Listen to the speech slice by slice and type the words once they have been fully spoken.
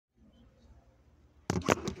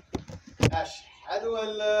أشهد أن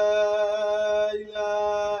لا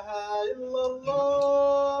إله إلا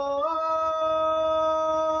الله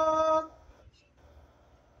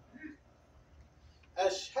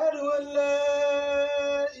أشهد أن لا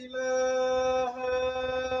إله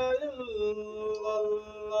إلا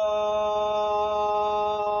الله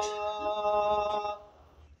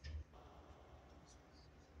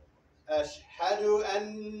أشهد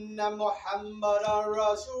أن محمدا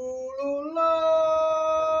رسول الله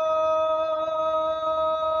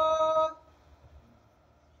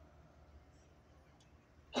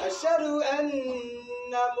أشهد أن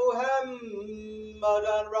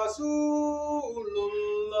محمدا رسول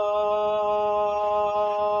الله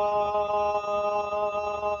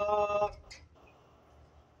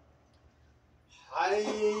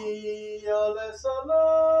حي على الصلاة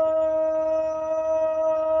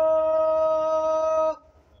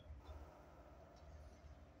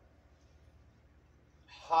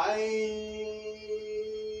حي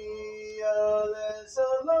على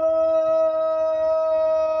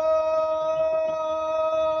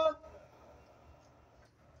الصلاة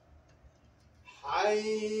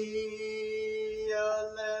حي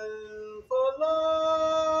على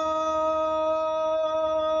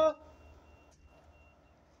الفلاح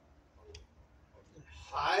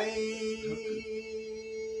حي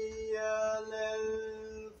على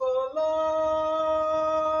الفلاح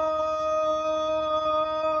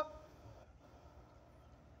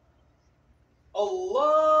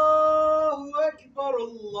الله أكبر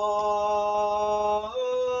الله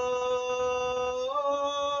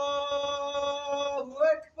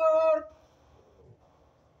أكبر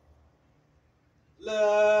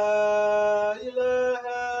لا إله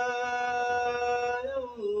إلا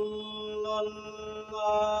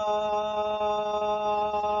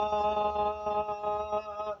الله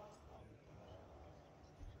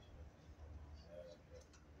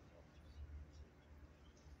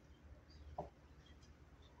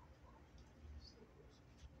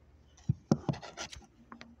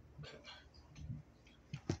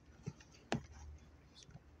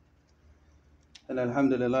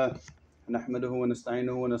الحمد لله نحمده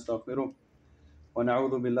ونستعينه ونستغفره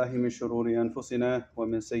ونعوذ بالله من شرور أنفسنا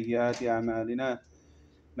ومن سيئات أعمالنا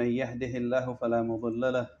من يهده الله فلا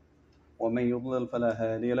مضل له ومن يضلل فلا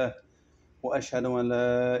هادي له وأشهد أن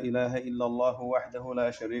لا إله إلا الله وحده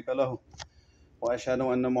لا شريك له وأشهد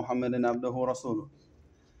أن محمدا عبده ورسوله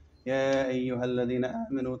يا أيها الذين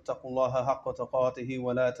آمنوا اتقوا الله حق تقاته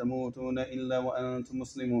ولا تموتون إلا وأنتم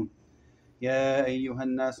مسلمون يا أيها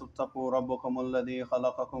الناس اتقوا ربكم الذي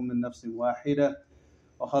خلقكم من نفس واحدة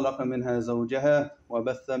وخلق منها زوجها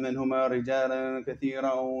وبث منهما رجالا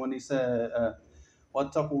كثيرا ونساء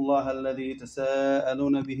واتقوا الله الذي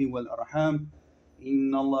تساءلون به والأرحام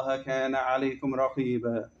إن الله كان عليكم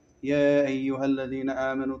رقيبا يا أيها الذين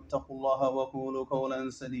آمنوا اتقوا الله وقولوا قولا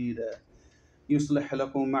سديدا يصلح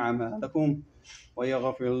لكم أعمالكم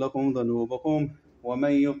ويغفر لكم ذنوبكم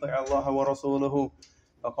ومن يطع الله ورسوله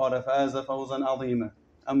فقد فاز فوزا عظيما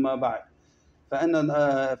أما بعد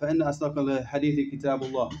فإن أصدق الحديث كتاب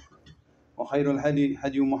الله وخير الهدي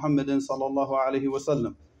هدي محمد صلى الله عليه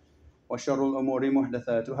وسلم وشر الأمور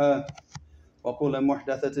محدثاتها وكل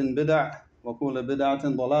محدثة بدع وكل بدعة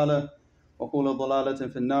ضلالة وكل ضلالة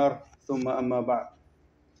في النار ثم أما بعد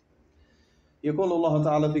يقول الله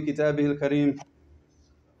تعالى في كتابه الكريم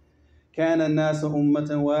كان الناس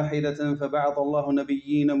أمة واحدة فبعث الله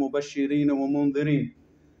نبيين مبشرين ومنذرين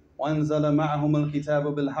وأنزل معهم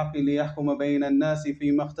الكتاب بالحق ليحكم بين الناس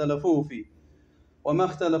فيما اختلفوا فيه وما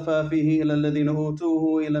اختلف فيه إلا الذين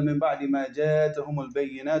أوتوه إلا من بعد ما جاءتهم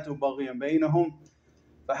البينات بغيا بينهم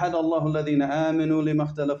فهدى الله الذين آمنوا لما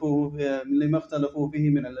اختلفوا فيه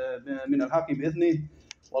من الحق بإذنه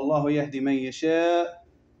والله يهدي من يشاء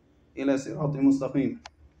إلى صراط مستقيم.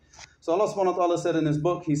 So Allah subhanahu wa ta'ala said in his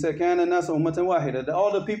book, he said, كَانَ النَّاسُ أُمَّةً وَاحِدَةً, that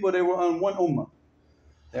all the people, they were on one ummah.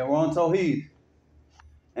 They were on Tawheed.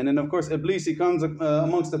 And then of course Iblis, he comes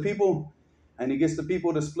amongst the people and he gets the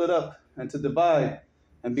people to split up and to divide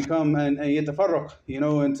and become and yatafarraq,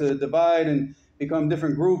 and to divide and become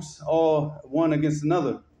different groups, all one against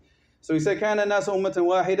another. So he said, كَانَ النَّاسُ أُمَّةً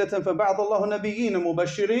وَاحِدَةً فَبَعَثَ اللَّهُ نَبِيِّينَ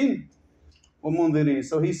مُبَشِّرِينَ وَمُنذِرِينَ.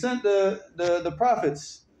 So he sent the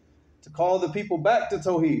prophets to call the people back to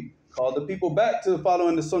Tawheed, call the people back to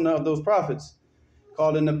following the sunnah of those prophets,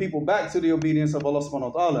 calling the people back to the obedience of Allah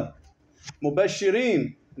subhanahu wa ta'ala.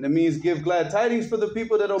 Mubashireen, and that means give glad tidings for the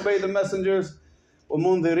people that obey the messengers. Wa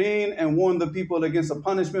mundhireen, and warn the people against a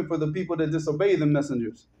punishment for the people that disobey the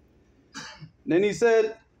messengers. Then he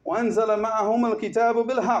said, وَأَنزَلَ مَعَهُمَ الْكِتَابُ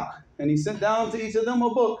بِالْحَقِّ, and he sent down to each of them a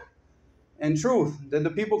book and truth, that the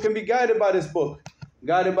people can be guided by this book.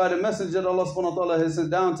 guided by the message that Allah subhanahu wa ta'ala has sent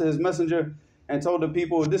down to his messenger, and told the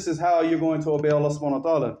people, this is how you're going to obey Allah subhanahu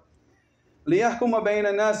wa ta'ala. لِيَحْكُمَ بَيْنَ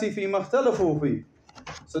النَّاسِ فِي مَا اخْتَلَفُوا فِيهِ.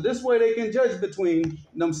 So this way they can judge between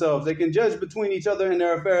themselves. They can judge between each other in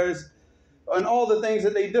their affairs and all the things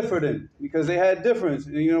that they differed in, because they had difference.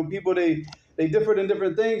 You know, people, they differed in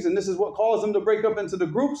different things, and this is what caused them to break up into the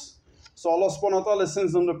groups. So Allah subhanahu wa ta'ala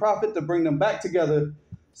sends them the prophet to bring them back together.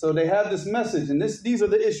 So they have this message, and these are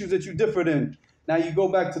the issues that you differed in. Now you go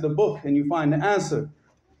back to the book and you find the answer.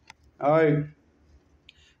 All right.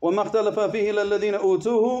 وَمَا اخْتَلَفَ فِيهِ لَلَّذِينَ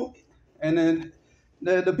أُوتُوهُ. And then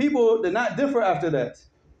the people did not differ after that,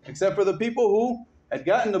 except for the people who had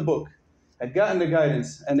gotten the book, had gotten the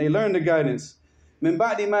guidance, and they learned the guidance. مِن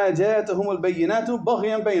بَعْدِ مَا جَاءَتْهُمُ الْبَيِّنَاتُ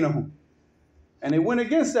بَغْيًا بَيْنَهُم. And they went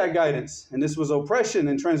against that guidance, and this was oppression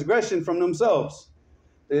and transgression from themselves.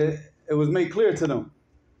 It was made clear to them.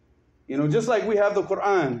 You know, just like we have the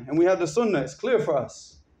Quran and we have the Sunnah, it's clear for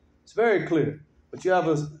us. It's very clear. But you have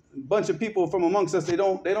a bunch of people from amongst us, they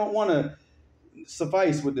don't want to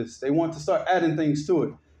suffice with this. They want to start adding things to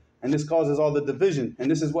it. And this causes all the division.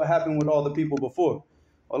 And this is what happened with all the people before.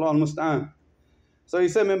 Allah al-Musta'an. So he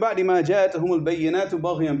said, مِن بَعْدِ مَا جَاءَتْهُمُ الْبَيِّنَاتُ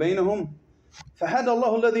بَغْيًا بَيْنَهُم فَهَدَى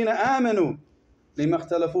اللَّهُ الَّذِينَ آمَنُوا لِمَا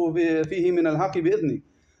اخْتَلَفُوا فِيهِ مِنَ الْحَقِّ بِإِذْنِهِ.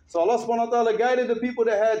 So Allah subhanahu wa ta'ala guided the people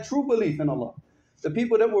that had true belief in Allah. The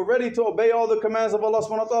people that were ready to obey all the commands of Allah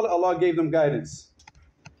subhanahu wa ta'ala, Allah gave them guidance.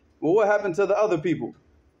 Well, what happened to the other people?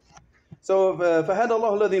 So, فَهَدَى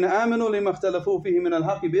اللَّهُ الَّذِينَ آمَنُوا لِمَا اخْتَلَفُوا فِيهِ مِنَ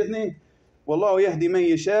الْحَقِّ بِإِذْنِهِ وَاللَّهُ يَهْدِي مَن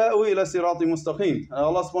يَشَاءُ إِلَى صِرَاطٍ مُسْتَقِيمٍ.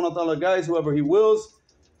 Allah subhanahu wa ta'ala guides whoever He wills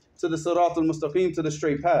to the sirat al-mustaqim, to the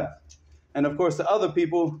straight path. And of course, the other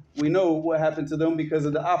people, we know what happened to them because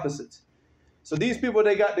of the opposite. So these people,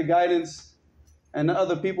 they got the guidance, and the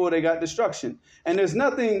other people, they got destruction. And there's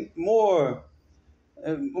nothing more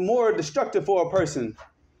destructive for a person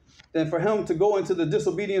than for him to go into the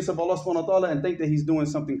disobedience of Allah subhanahu wa ta'ala and think that he's doing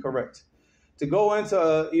something correct. To go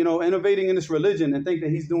into, innovating in this religion and think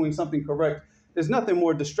that he's doing something correct. There's nothing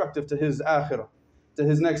more destructive to his akhirah, to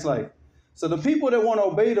his next life. So the people that want to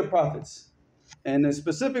obey the prophets, and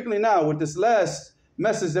specifically now with this last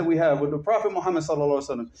message that we have with the Prophet Muhammad sallallahu alaihi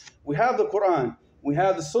wasallam, we have the Quran, we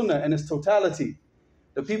have the Sunnah in its totality.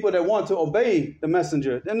 The people that want to obey the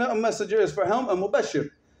messenger, then the messenger is for him a mubashir.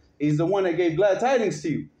 He's the one that gave glad tidings to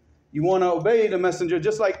you. You want to obey the messenger,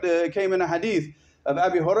 just like it came in a hadith of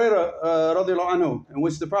Abi Hurairah radiallahu anhu, in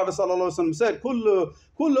which the Prophet sallallahu alaihi wasallam said, "Kullu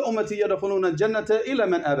ummati yadkhuluna al-jannata illa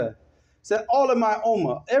man aba." Said all of my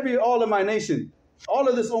ummah, all of my nation, all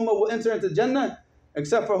of this ummah will enter into Jannah,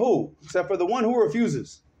 except for who? Except for the one who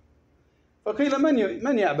refuses. فَقِيلَ مَنْ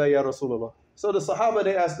يَعْبَى يَا رَسُولَ اللَّهِ. So the Sahaba,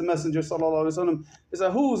 they asked the Messenger sallallahu alaihi wasallam, they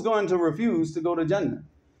said, who's going to refuse to go to Jannah?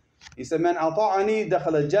 He said, "Man ata'ani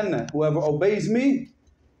dakhala Jannah." Whoever obeys me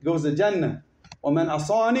goes to Jannah. وَمَنْ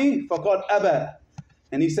asani faqad aba.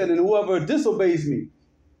 And he said, and whoever disobeys me,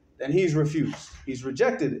 then he's refused. He's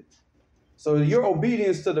rejected it. So your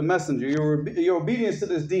obedience to the messenger, your obedience to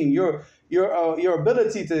this deen, your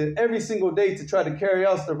ability to every single day to try to carry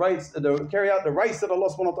out the rights that Allah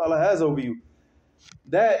subhanahu wa ta'ala has over you,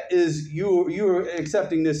 that is you're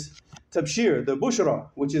accepting this tabshir, the bushra,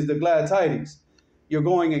 which is the glad tidings. You're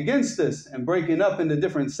going against this and breaking up into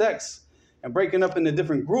different sects and breaking up into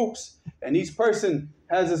different groups, and each person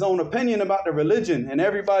has his own opinion about the religion, and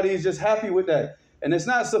everybody is just happy with that. And it's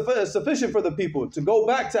not sufficient for the people to go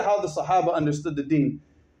back to how the Sahaba understood the deen.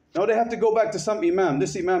 No, they have to go back to some imam,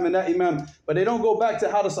 this imam and that imam, but they don't go back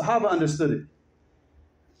to how the Sahaba understood it.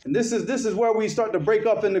 And this is where we start to break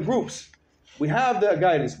up into groups. We have that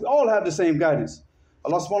guidance. We all have the same guidance.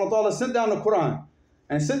 Allah subhanahu wa ta'ala sent down the Quran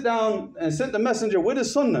and sent the messenger with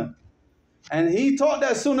his sunnah. And he taught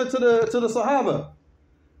that sunnah to the Sahaba.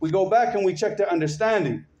 We go back and we check their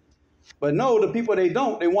understanding. But no, the people, they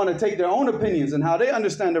want to take their own opinions and how they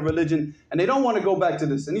understand the religion, and they don't want to go back to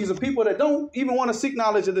this. And these are people that don't even want to seek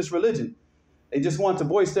knowledge of this religion. They just want to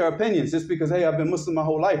voice their opinions just because, hey, I've been Muslim my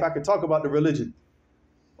whole life, I could talk about the religion.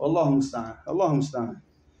 Allahu musta'an, Allahu musta'an.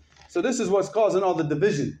 So this is what's causing all the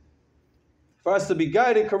division. For us to be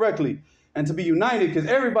guided correctly and to be united, because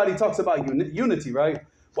everybody talks about unity, right?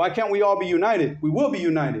 Why can't we all be united? We will be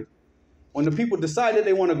united. When the people decide that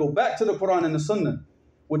they want to go back to the Quran and the Sunnah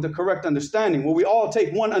with the correct understanding, where we all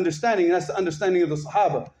take one understanding, and that's the understanding of the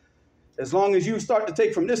Sahaba. As long as you start to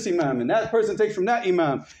take from this imam, and that person takes from that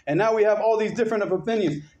imam, and now we have all these different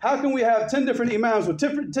opinions. How can we have 10 different imams with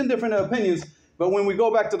 10 different opinions, but when we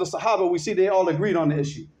go back to the Sahaba, we see they all agreed on the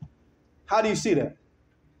issue? How do you see that?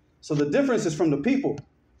 So the difference is from the people.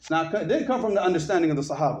 It didn't come from the understanding of the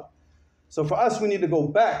Sahaba. So for us, we need to go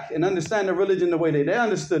back and understand the religion the way they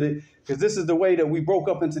understood it, because this is the way that we broke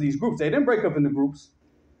up into these groups. They didn't break up into groups.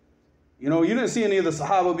 You know, you didn't see any of the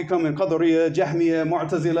Sahaba becoming Qadariyah, Jahmiyah,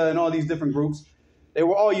 Mu'tazila, and all these different groups. They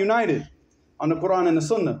were all united on the Quran and the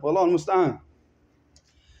Sunnah. Wallahu al-musta'an.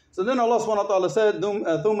 So then Allah subhanahu wa ta'ala said,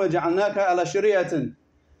 ثُمَّ جَعَلْنَاكَ عَلَى شَرِيعَةٍ.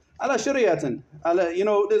 Ala shari'atin,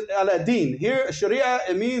 ala deen. Here, sharia,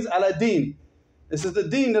 it means ala deen. This is the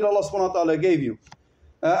deen that Allah subhanahu wa ta'ala gave you.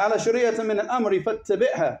 Ala shari'atin min al-amri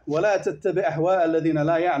fattabi'ha wa la tattabi' ahwa alladhina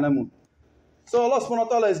la ya'lamun. So Allah subhanahu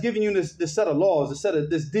wa ta'ala is giving you this set of laws,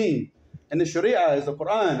 this deen. And the sharia is the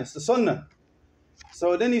Quran, it's the Sunnah.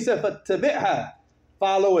 So then he said, fattabi'ha,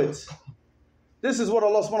 follow it. This is what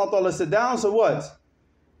Allah subhanahu wa ta'ala said down, so what?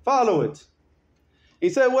 Follow it. He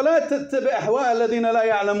said, وَلَا تَتَّبِعْ أَهْوَاءَ الَّذِينَ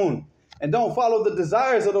لَا يَعْلَمُونَ. And don't follow the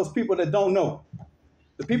desires of those people that don't know.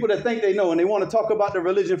 The people that think they know and they want to talk about the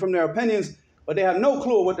religion from their opinions, but they have no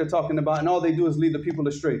clue of what they're talking about, and all they do is lead the people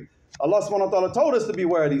astray. Allah subhanahu wa ta'ala told us to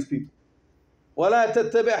beware of these people. وَلَا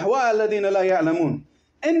تَتَّبِعْ أَهْوَاءَ الَّذِينَ لَا يَعْلَمُونَ.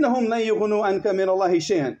 إِنَّهُمْ لَن يُغْنُوا عَنْكَ مِنَ اللَّهِ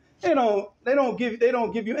شَيْئًا. They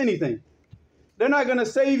don't give you anything. They're not going to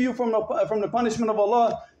save you from the punishment of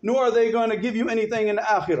Allah, nor are they going to give you anything in the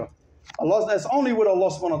akhirah. Allah, that's only with Allah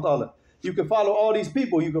subhanahu wa ta'ala. You can follow all these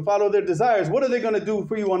people. You can follow their desires. What are they going to do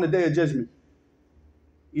for you on the day of judgment?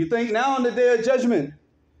 You think now on the day of judgment,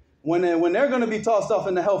 when they're going to be tossed off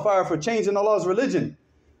in the hellfire for changing Allah's religion,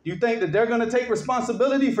 you think that they're going to take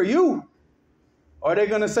responsibility for you? Or are they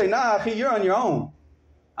going to say, nah, akhi, you're on your own.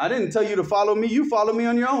 I didn't tell you to follow me. You follow me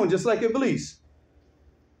on your own, just like Iblis.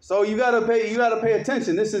 So you gotta pay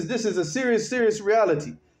attention. This is a serious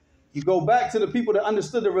reality. You go back to the people that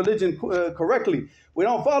understood the religion correctly. We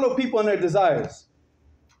don't follow people and their desires.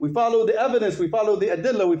 We follow the evidence. We follow the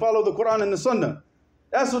adillah. We follow the Quran and the Sunnah.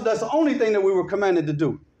 That's the only thing that we were commanded to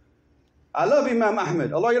do. I love Imam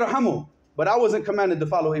Ahmed, Allah yarhamu, but I wasn't commanded to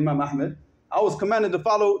follow Imam Ahmed. I was commanded to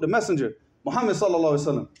follow the messenger, Muhammad sallallahu alaihi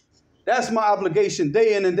wasallam. That's my obligation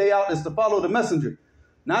day in and day out, is to follow the messenger.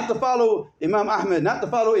 Not to follow Imam Ahmed, not to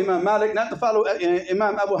follow Imam Malik, not to follow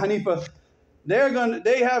Imam Abu Hanifa.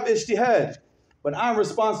 They have ijtihad, but I'm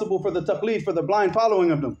responsible for the taqleed, for the blind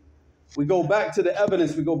following of them. We go back to the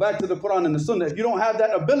evidence, we go back to the Quran and the Sunnah. If you don't have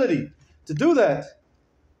that ability to do that,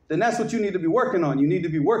 then that's what you need to be working on. You need to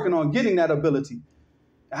be working on getting that ability.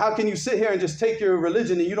 How can you sit here and just take your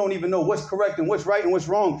religion and you don't even know what's correct and what's right and what's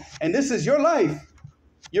wrong? And this is your life.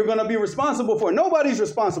 You're going to be responsible for it. Nobody's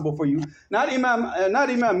responsible for you. Not Imam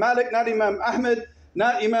Malik, not Imam Ahmed,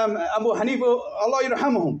 not Imam Abu Hanifa. Allah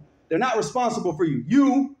yarhamuhum. They're not responsible for you.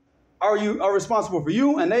 You are responsible for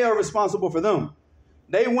you, and they are responsible for them.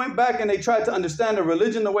 They went back and they tried to understand the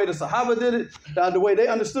religion the way the Sahaba did it, the way they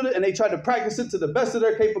understood it, and they tried to practice it to the best of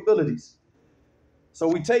their capabilities. So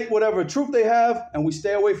we take whatever truth they have and we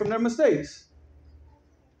stay away from their mistakes.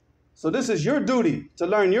 So this is your duty to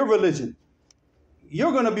learn your religion.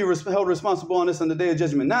 You're going to be held responsible on this on the day of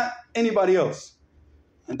judgment, not anybody else.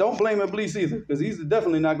 And don't blame Iblis either, because he's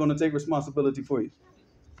definitely not going to take responsibility for you.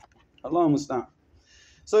 Allahumma musta'an.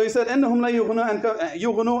 So he said, إِنَّهُمْ لَا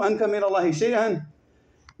يُغْنُوا أَنْكَ مِنَ اللَّهِ شَيْئًا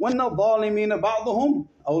وَإِنَّ الظَّالِمِينَ بَعْضُهُمْ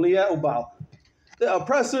أَوْلِيَاءُ بَعْضٍ. The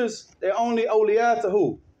oppressors, they're only awliya to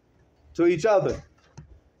who? To each other.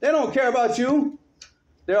 They don't care about you.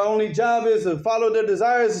 Their only job is to follow their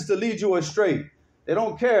desires, is to lead you astray. They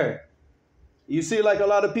don't care. You see, like a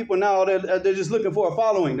lot of people now, they're just looking for a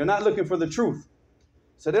following. They're not looking for the truth.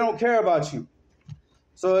 So they don't care about you.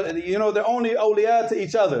 So, you know, they're only awliya to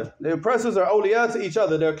each other. The oppressors are awliya to each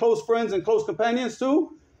other. They're close friends and close companions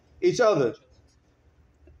to each other.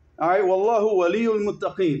 All right, Wallahu waliyul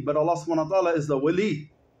muttaqeen. But Allah subhanahu wa ta'ala is the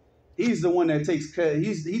wali. He's the one that takes care.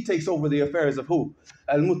 He takes over the affairs of who?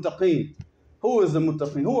 Al-muttaqeen. Who is the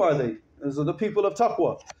muttaqeen? Who are they? Those are the people of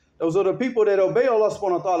taqwa. Those are the people that obey Allah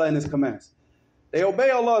subhanahu wa ta'ala and His commands. They obey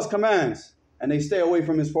Allah's commands and they stay away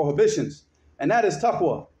from His prohibitions. And that is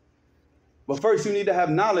taqwa. But first you need to have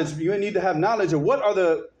knowledge. You need to have knowledge of what are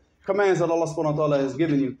the commands that Allah subhanahu wa ta'ala has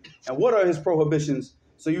given you and what are His prohibitions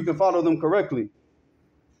so you can follow them correctly.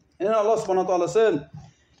 And Allah subhanahu wa ta'ala said,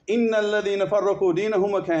 إِنَّ الَّذِينَ فَرَّقُوا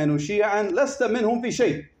دِينَهُمْ وَكَانُوا شِيَعًا لَسْتَ مِنْهُمْ فِي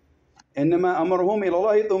شَيْءٍ إِنَّمَا أَمَرُهُمْ إِلَى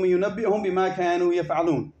اللَّهِ ثُمَّ يُنَبِّئُهُم بِمَا كَانُوا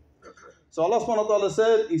يَفْعَلُونَ. So Allah subhanahu wa ta'ala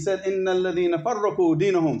said, He said, إِنَّ الَّذِينَ فَرَّقُوا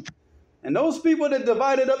دِينَهُمْ. And those people that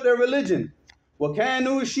divided up their religion,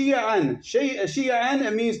 وَكَانُوا شِيَعًا. شِيَعًا,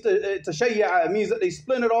 it means تَشَيَّعًا. It means that they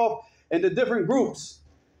splintered off into different groups.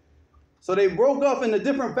 So they broke off into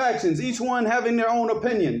different factions, each one having their own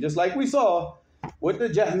opinion, just like we saw with the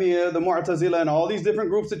Jahmiyah, the Mu'tazila, and all these different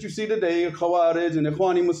groups that you see today, Khawarij and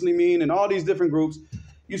Ikhwani Muslimin and all these different groups.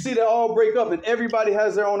 You see they all break up and everybody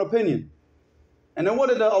has their own opinion. And then what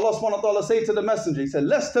did Allah subhanahu wa ta'ala say to the messenger? He said,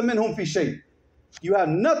 Lesta minhum fi shay. You have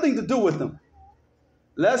nothing to do with them.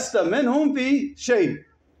 Lesta minhum fi shay.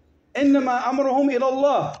 Innama amruhum ila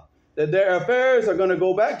Allah. That their affairs are going to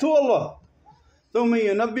go back to Allah. ثم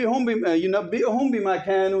ينبئهم بما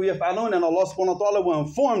كانوا يفعلون. And Allah subhanahu wa ta'ala will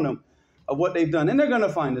inform them of what they've done. And they're going to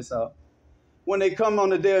find this out. When they come on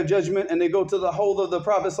the day of judgment and they go to the hold of the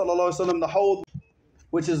Prophet sallallahu alaihi wasallam, the hold,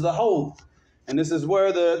 which is the hold. And this is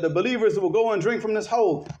where the believers will go and drink from this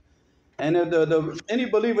hold. And any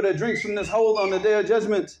believer that drinks from this hold on the day of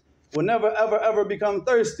judgment will never, ever, ever become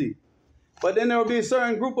thirsty. But then there will be a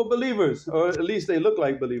certain group of believers, or at least they look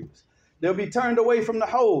like believers. They'll be turned away from the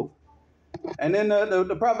hold. And then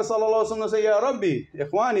the Prophet sallallahu alaihi wasallam will say, Ya Rabbi,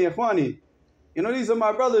 ikhwani. You know, these are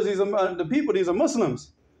my brothers, these are the people, these are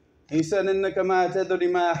Muslims. He said, إِنَّكَ مَا تَدْرِ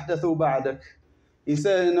مَا أَحْدَثُوا بَعْدَكَ. He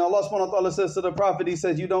said, and Allah subhanahu wa ta'ala says to the Prophet, he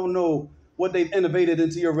says, you don't know what they've innovated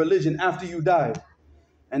into your religion after you died.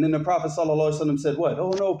 And then the Prophet sallallahu alaihi wasallam said, what?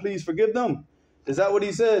 Oh no, please forgive them. Is that what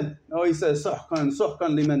he said? No, he said,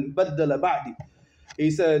 suhkan liman baddala ba'di. He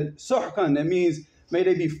said, suhkan, that means, may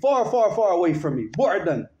they be far, far, far away from me.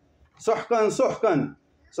 Bu'dan. Suhkan.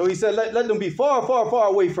 So he said, let them be far, far, far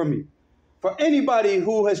away from me. For anybody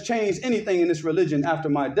who has changed anything in this religion after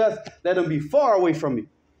my death, let them be far away from me.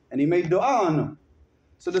 And he made dua on them.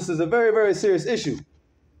 So this is a very, very serious issue.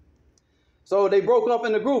 So they broke up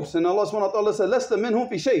into groups, and Allah subhanahu wa ta'ala said, Lesta minhum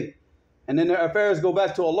fi shay. And then their affairs go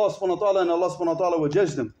back to Allah subhanahu wa ta'ala, and Allah subhanahu wa ta'ala will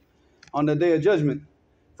judge them on the day of judgment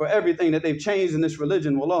for everything that they've changed in this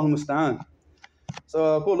religion. Wallahu musta'an. So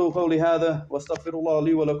أقول قولي هذا واستغفر الله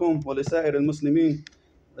لي ولكم ولسائر المسلمين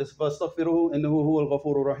فاستغفروه إنه هو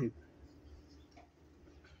الغفور الرحيم.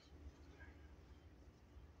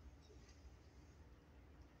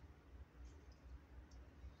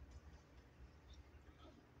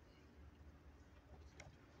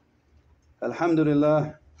 الحمد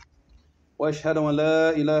لله وأشهد أن لا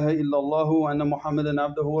إله إلا الله وأن محمدا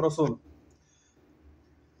عبده ورسوله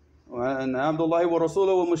وأن عبد الله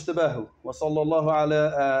ورسوله ومجتباه وصلى الله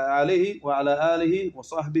عليه وعلى آله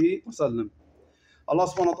وصحبه وسلم. Allah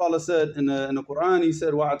subhanahu wa ta'ala said in the Quran, he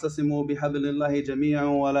said, وَاعْتَصِمُوا بِحَبْلِ اللَّهِ جَمِيعًا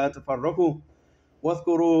وَلَا تَفَرَّقُوا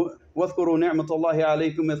واذكروا نعمة الله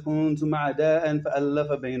عليكم إذ كنتم أعداء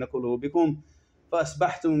فألف بين قلوبكم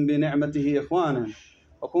فأصبحتم بنعمته إخوانا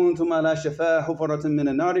وكنتم على شفا حفرة من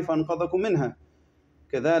النار فانقذكم منها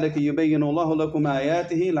كذلك يبين الله لكم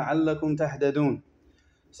آياته لعلكم تهتدون.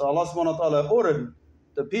 So Allah subhanahu wa ta'ala ordered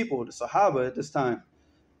the people, the Sahaba at this time,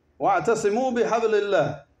 وَاعْتَصِمُوا بِحَبْلِ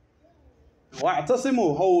اللَّهِ.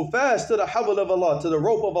 وَاعْتَصِمُوا, hold fast to the habl of Allah, to the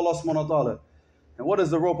rope of Allah subhanahu wa ta'ala. And what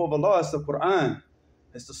is the rope of Allah? It's the Quran,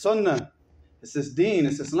 it's the Sunnah, it's this deen,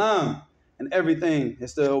 it's Islam, and everything.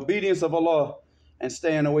 It's the obedience of Allah and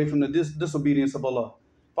staying away from the disobedience of Allah.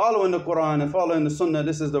 Following the Quran and following the Sunnah,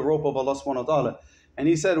 this is the rope of Allah subhanahu wa ta'ala. And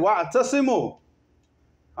he said, وَاعْتَصِمُوا.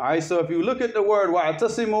 Alright, so if you look at the word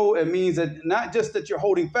wa'atasimu, it means that not just that you're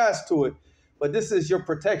holding fast to it, but this is your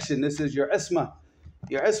protection. This is your isma.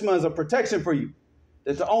 Your isma is a protection for you.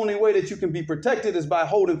 That the only way that you can be protected is by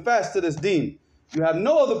holding fast to this deen. You have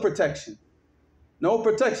no other protection. No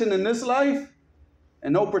protection in this life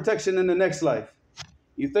and no protection in the next life.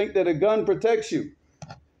 You think that a gun protects you.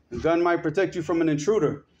 A gun might protect you from an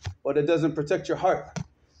intruder, but it doesn't protect your heart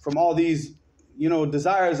from all these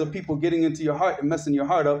desires of people getting into your heart and messing your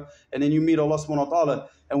heart up, and then you meet Allah subhanahu wa ta'ala.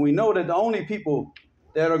 And we know that the only people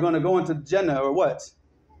that are going to go into Jannah are what?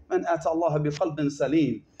 Man ata Allah bi qalbin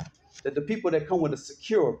salim. That the people that come with a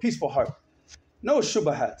secure, peaceful heart. No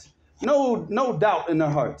shubahat. No doubt in their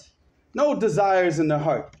heart. No desires in their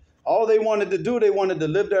heart. All they wanted to do, they wanted to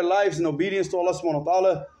live their lives in obedience to Allah subhanahu wa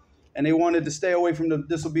ta'ala, and they wanted to stay away from the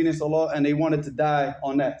disobedience of Allah, and they wanted to die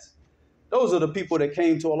on that. Those are the people that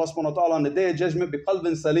came to Allah subhanahu wa ta'ala on the day of judgment,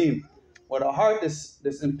 biqalbin salim, where the heart is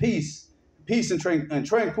in peace and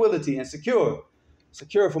tranquility and secure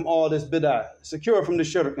from all this bid'ah, secure from the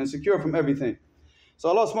shirk and secure from everything. So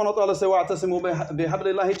Allah subhanahu wa ta'ala said, وَاعْتَصِمُوا بِحَبْلِ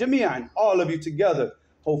اللَّهِ جَمِيعًا. All of you together,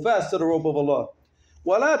 hold fast to the rope of Allah.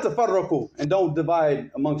 وَلَا تَفَرَّقُوا. And don't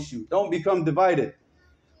divide amongst you. Don't become divided.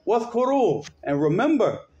 وَاذْكُرُوا. And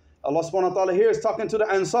remember, Allah subhanahu wa ta'ala here is talking to the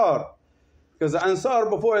Ansar. Because the Ansar,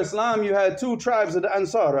 before Islam, you had two tribes of the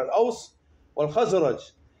Ansar, Al-Aws wal-Khazraj.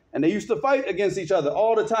 And they used to fight against each other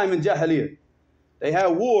all the time in Jahiliyyah. They had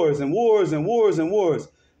wars and wars and wars and wars.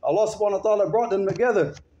 Allah subhanahu wa ta'ala brought them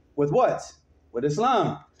together with what? With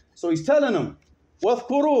Islam. So he's telling them,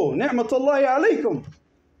 وَاذْكُرُوا نِعْمَةَ اللَّهِ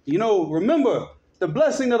عَلَيْكُمْ. Remember the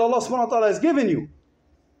blessing that Allah subhanahu wa ta'ala has given you.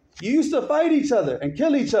 You used to fight each other and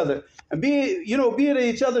kill each other and be at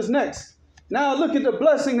each other's necks. Now look at the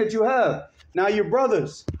blessing that you have. Now you're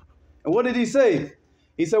brothers. And what did he say?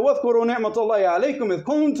 He said, وَاذْكُرُوا نِعْمَةَ اللَّهِ عَلَيْكُمْ إِذْ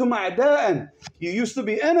كُنْتُمْ أَعْدَاءً. You used to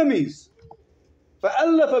be enemies.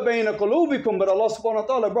 فَأَلَّفَ بَيْنَ قُلُوبِكُمْ. But Allah subhanahu wa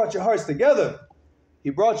ta'ala brought your hearts together. He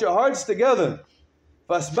brought your hearts together.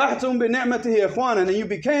 فَأَصْبَحْتُمْ بِنِعْمَتِهِ إِخْوَانًا. And you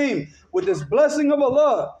became, with this blessing of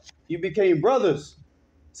Allah, you became brothers.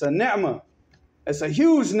 It's a ni'mah. It's a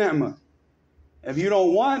huge ni'mah. If you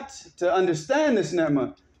don't want to understand this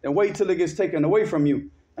ni'mah, then wait till it gets taken away from you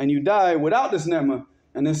and you die without this ni'mah,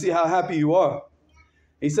 and then see how happy you are.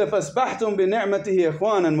 He said, فَأَصْبَحْتُمْ بِنِعْمَتِهِ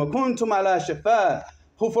إِخْوَانًا وَكُنْتُمْ عَلَى شَفَاءٍ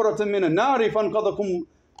حُفْرَةٍ مِّنَ النَّارِ فَانْقَذَكُمْ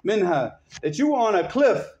مِنْهَا. That you were on a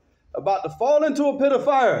cliff about to fall into a pit of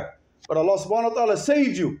fire, but Allah subhanahu wa ta'ala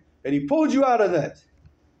saved you and He pulled you out of that.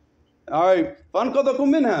 Alright, فَانْقَذَكُمْ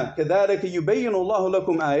مِنْهَا كَذَلِكَ يُبَيِّنُ اللَّهُ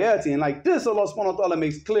لَكُمْ آيَاتِهِ. And like this, Allah subhanahu wa ta'ala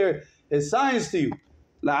makes clear His signs to you.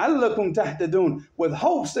 لَعَلَّكُمْ تَهْتَدُونَ. With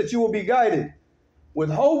hopes that you will be guided.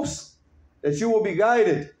 With hopes that you will be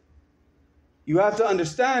guided. You have to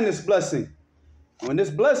understand this blessing. When this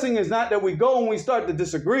blessing is not that we go and we start to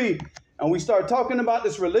disagree and we start talking about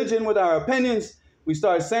this religion with our opinions, we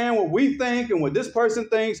start saying what we think and what this person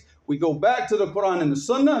thinks, we go back to the Quran and the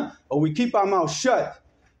Sunnah, or we keep our mouth shut.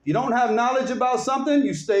 If you don't have knowledge about something,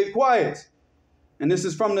 you stay quiet. And this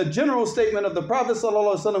is from the general statement of the Prophet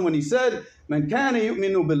ﷺ when he said, مَنْ كَانَ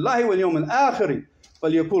يُؤْمِنُ بِاللَّهِ وَالْيَوْمِ الْآخِرِ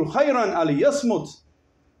فَلْيَقُلْ خَيْرًا أَلْيَصْمُتْ.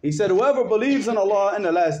 He said, whoever believes in Allah in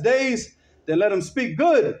the last days, then let him speak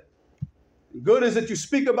good. Good is that you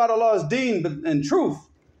speak about Allah's deen and truth.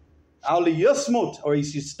 أَلْيَصْمُتْ. Or you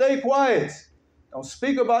should stay quiet. Don't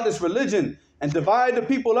speak about this religion and divide the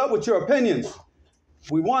people up with your opinions.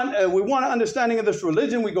 We want an understanding of this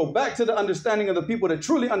religion. We go back to the understanding of the people that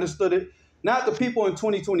truly understood it, not the people in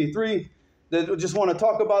 2023 that just want to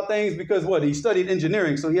talk about things because what? He studied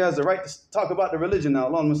engineering, so he has the right to talk about the religion now.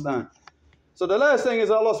 Allah musta'an. So the last thing is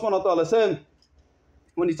Allah subhanahu wa ta'ala said,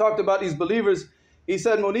 when He talked about these believers, He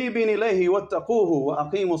said, مُنِيبِينِ إِلَيْهِ وَاتَّقُوهُ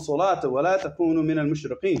وَأَقِيمُوا الصَّلَاةَ وَلَا تَكُونُوا مِنَ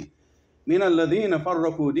الْمُشْرِكِينَ مِنَ الَّذِينَ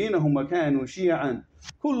فَرَّقُوا دِينَهُمْ وَكَانُوا شِيَعًا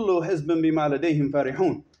كُلُّ حِزْبٍ بِمَا لَدَيْهِمْ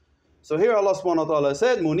فَرِحُونَ. So here Allah subhanahu wa ta'ala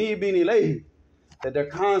said, مُنِيبِينِ إِلَيْهِ. That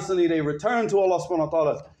they return to Allah subhanahu wa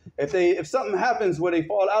ta'ala. If something happens where they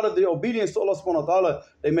fall out of the obedience to Allah subhanahu wa ta'ala,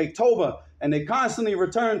 they make tawbah and they constantly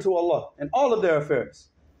return to Allah in all of their affairs.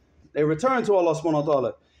 They return to Allah subhanahu wa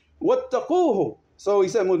ta'ala. وَاتَّقُوهُ. So He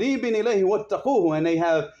said, مُنِيبٍ إِلَيْهِ وَاتَّقُوهُ. And they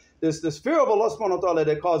have this fear of Allah subhanahu wa ta'ala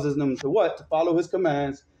that causes them to what? To follow His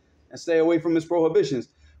commands and stay away from His prohibitions.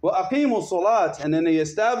 وَأَقِيمُوا الصَّلَاةِ. And then they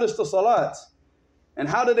establish the salat. And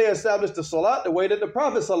how did they establish the salat? The way that the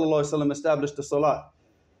Prophet ﷺ established the salat.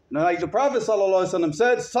 Now, like the Prophet ﷺ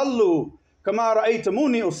said, Sallu kama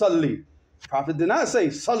ra'aytumuni usalli. The Prophet did not say,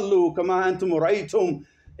 Sallu kama antum ra'aytum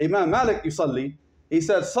Imam Malik usalli. He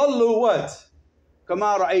said, Sallu what?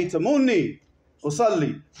 Kama ra'aytumuni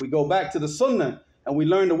usalli. We go back to the Sunnah and we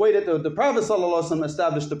learn the way that the Prophet ﷺ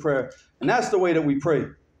established the prayer. And that's the way that we pray.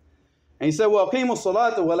 And he said, Well, aqimu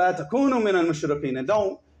salata wa la takunu min al-mushrikeen. And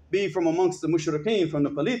don't be from amongst the mushrikeen, from the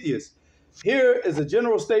polytheists. Here is a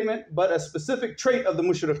general statement, but a specific trait of the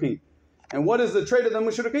mushrikeen. And what is the trait of the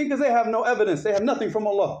mushrikeen? Because they have no evidence. They have nothing from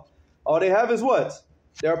Allah. All they have is what?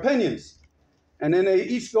 Their opinions. And then they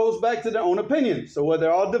each goes back to their own opinion. So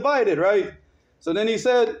they're all divided, right? So then He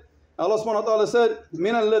said, Allah subhanahu wa ta'ala said,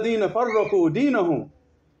 مِنَ الَّذِينَ فَرَّقُوا دِينَهُمْ.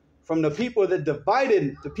 From the people that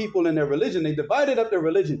divided the people in their religion. They divided up their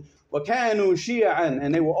religion. وَكَانُوا شِيَعًا.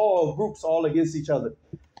 And they were all groups all against each other.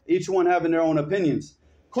 Each one having their own opinions.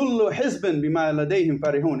 كُلُّ حِزْبٍ بِمَا لَدَيْهِمْ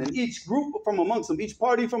فَرِحُونَ. And each group from amongst them, each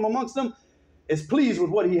party from amongst them is pleased with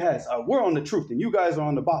what he has. We're on the truth and you guys are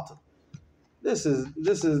on the batil. This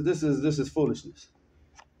is foolishness.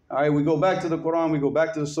 All right, we go back to the Quran, we go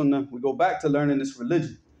back to the Sunnah, we go back to learning this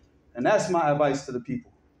religion. And that's my advice to the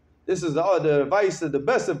people. This is the advice, the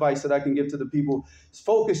best advice that I can give to the people is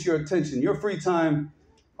focus your attention, your free time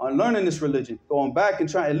on learning this religion. Going back and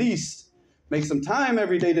try at least make some time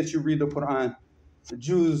every day that you read the Quran. The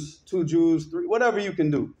Jews, 2 Jews, 3, whatever you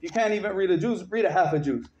can do. If you can't even read a Jews, read a half a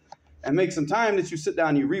Jews. And make some time that you sit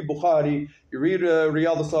down, you read Bukhari, you read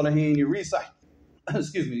Riyadh al-Salihin, you read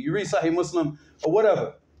Sahih Muslim, or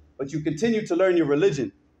whatever. But you continue to learn your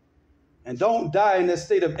religion. And don't die in that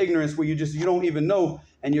state of ignorance where you don't even know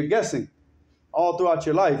and you're guessing all throughout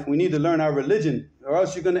your life. We need to learn our religion, or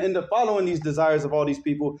else you're going to end up following these desires of all these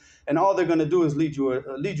people, and all they're going to do is lead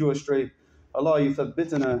you astray. Allah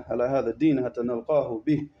yuthabbitana ala hadha ad-din hatta nalqahu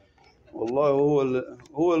bih. Wallahu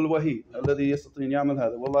huwa al-wahid alladhi yastati an ya'mal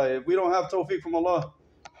hadha. Wallahi, if we don't have tawfiq from Allah,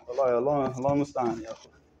 Allah musta'an ya akhi.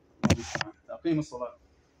 Aqim as-salat.